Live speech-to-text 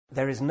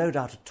There is no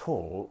doubt at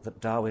all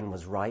that Darwin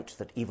was right,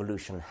 that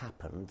evolution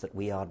happened, that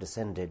we are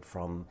descended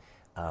from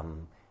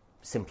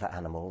simpler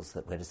animals,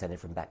 that we're descended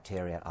from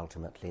bacteria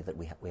ultimately, that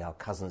we are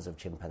cousins of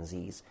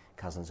chimpanzees,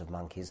 cousins of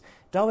monkeys.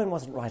 Darwin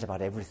wasn't right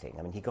about everything.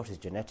 I mean, he got his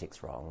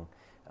genetics wrong.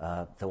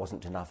 There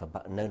wasn't enough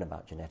known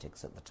about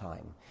genetics at the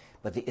time.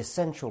 But the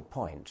essential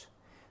point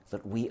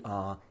that we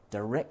are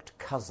direct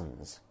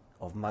cousins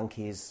of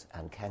monkeys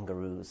and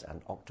kangaroos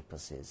and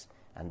octopuses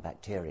and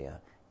bacteria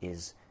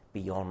is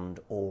beyond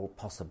all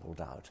possible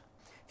doubt.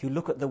 If you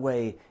look at the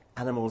way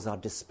animals are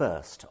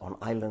dispersed on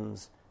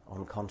islands,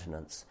 on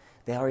continents,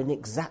 they are in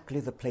exactly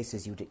the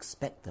places you'd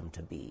expect them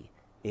to be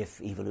if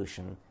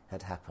evolution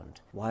had happened.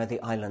 Why are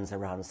the islands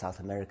around South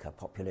America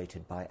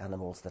populated by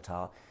animals that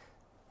are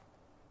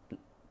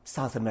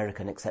South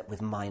American except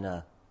with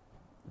minor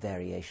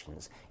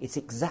variations? It's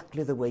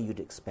exactly the way you'd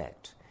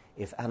expect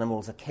if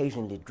animals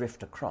occasionally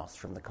drift across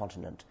from the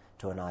continent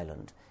to an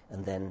island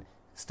and then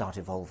start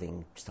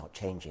evolving, start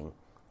changing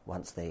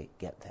once they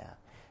get there.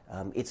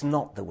 It's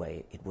not the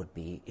way it would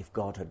be if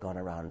God had gone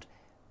around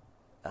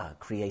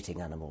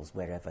creating animals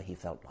wherever he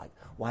felt like.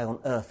 Why on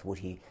earth would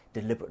he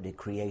deliberately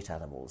create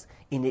animals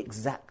in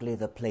exactly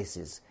the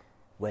places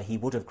where he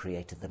would have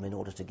created them in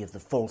order to give the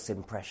false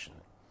impression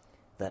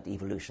that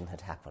evolution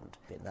had happened?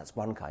 That's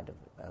one kind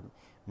of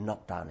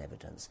knockdown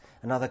evidence.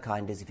 Another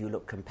kind is if you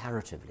look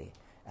comparatively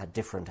at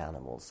different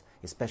animals,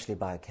 especially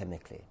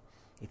biochemically.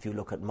 If you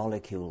look at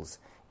molecules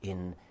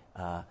in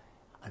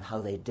and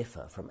how they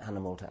differ from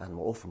animal to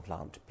animal, or from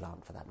plant to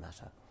plant for that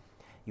matter,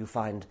 you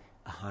find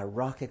a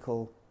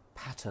hierarchical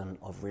pattern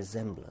of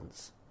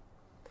resemblance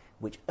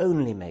which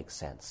only makes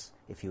sense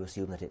if you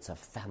assume that it's a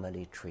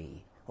family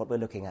tree. What we're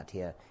looking at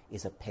here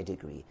is a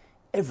pedigree.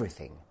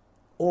 Everything,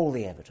 all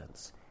the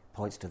evidence,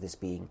 points to this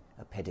being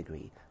a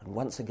pedigree. And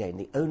once again,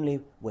 the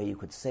only way you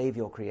could save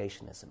your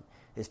creationism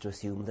is to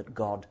assume that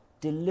God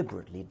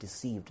deliberately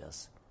deceived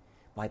us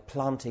by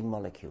planting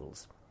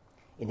molecules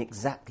in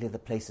exactly the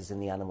places in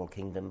the animal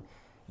kingdom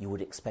you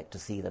would expect to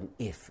see them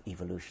if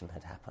evolution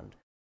had happened.